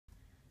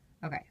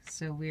Okay,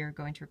 so we are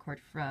going to record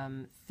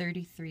from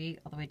 33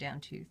 all the way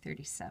down to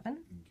 37.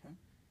 Okay.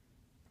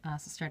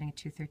 So starting at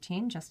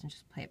 2:13, Justin,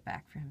 just play it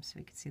back for him so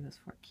we can see those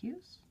 4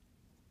 cues.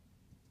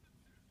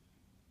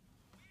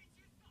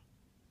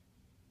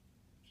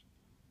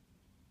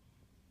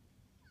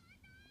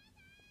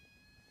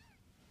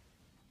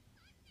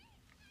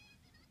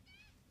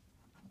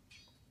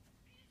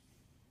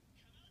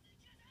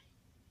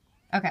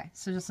 Okay,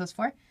 so just those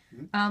 4.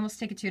 Mm-hmm. Let's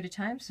take it 2 at a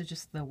time. So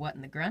just the what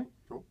and the grunt.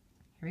 Cool.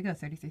 Here we go,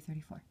 33,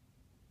 34.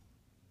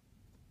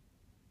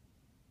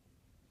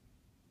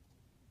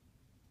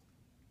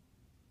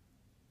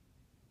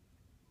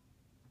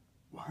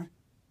 What?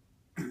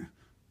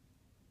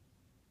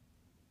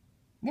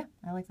 Yeah,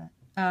 I like that.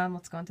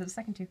 Let's go on to the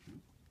second 2. Do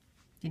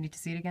you need to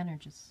see it again or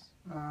just...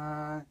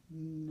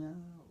 No.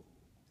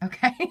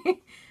 Okay. All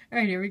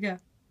right, here we go.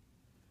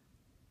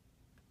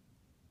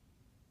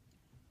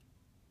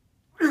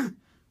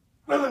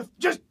 Lilith,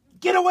 just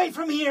get away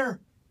from here!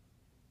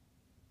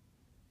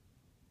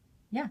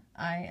 Yeah,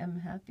 I am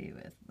happy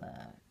with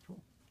that.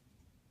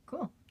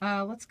 Cool.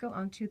 Let's go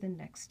on to the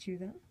next 2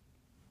 then.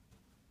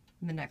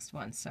 The next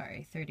one,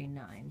 sorry,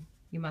 39.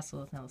 You must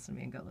Lilith, now listen to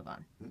me and go live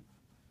on.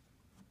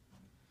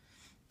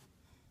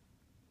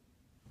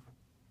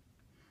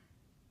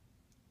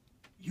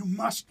 You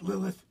must,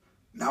 Lilith.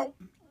 Now,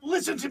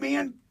 listen to me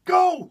and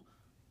go!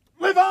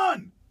 Live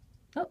on!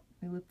 Oh,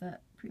 we lit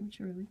that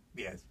prematurely.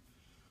 Yes.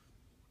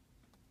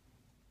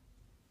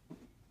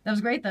 That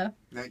was great, though.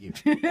 Thank you.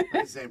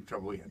 The same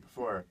trouble we had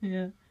before.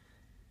 Yeah. All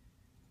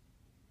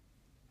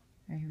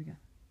right, here we go.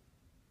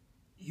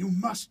 You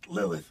must,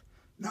 Lilith.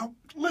 Now,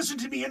 listen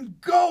to me and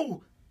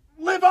go!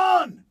 Live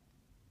on!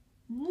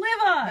 Live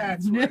on!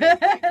 That's right.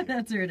 Thank you.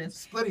 That's where it is.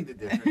 Splitting the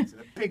difference in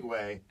a big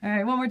way. All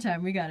right, one more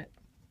time. We got it.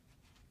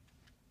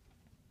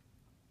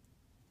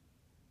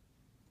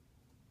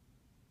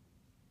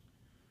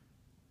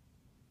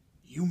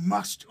 You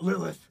must,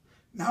 Lilith.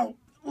 Now,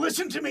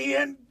 listen to me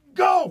and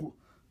go!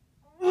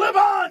 Live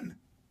on!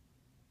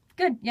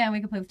 Good. Yeah,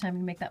 we can play with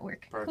timing to make that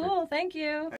work. Perfect. Cool. Thank you.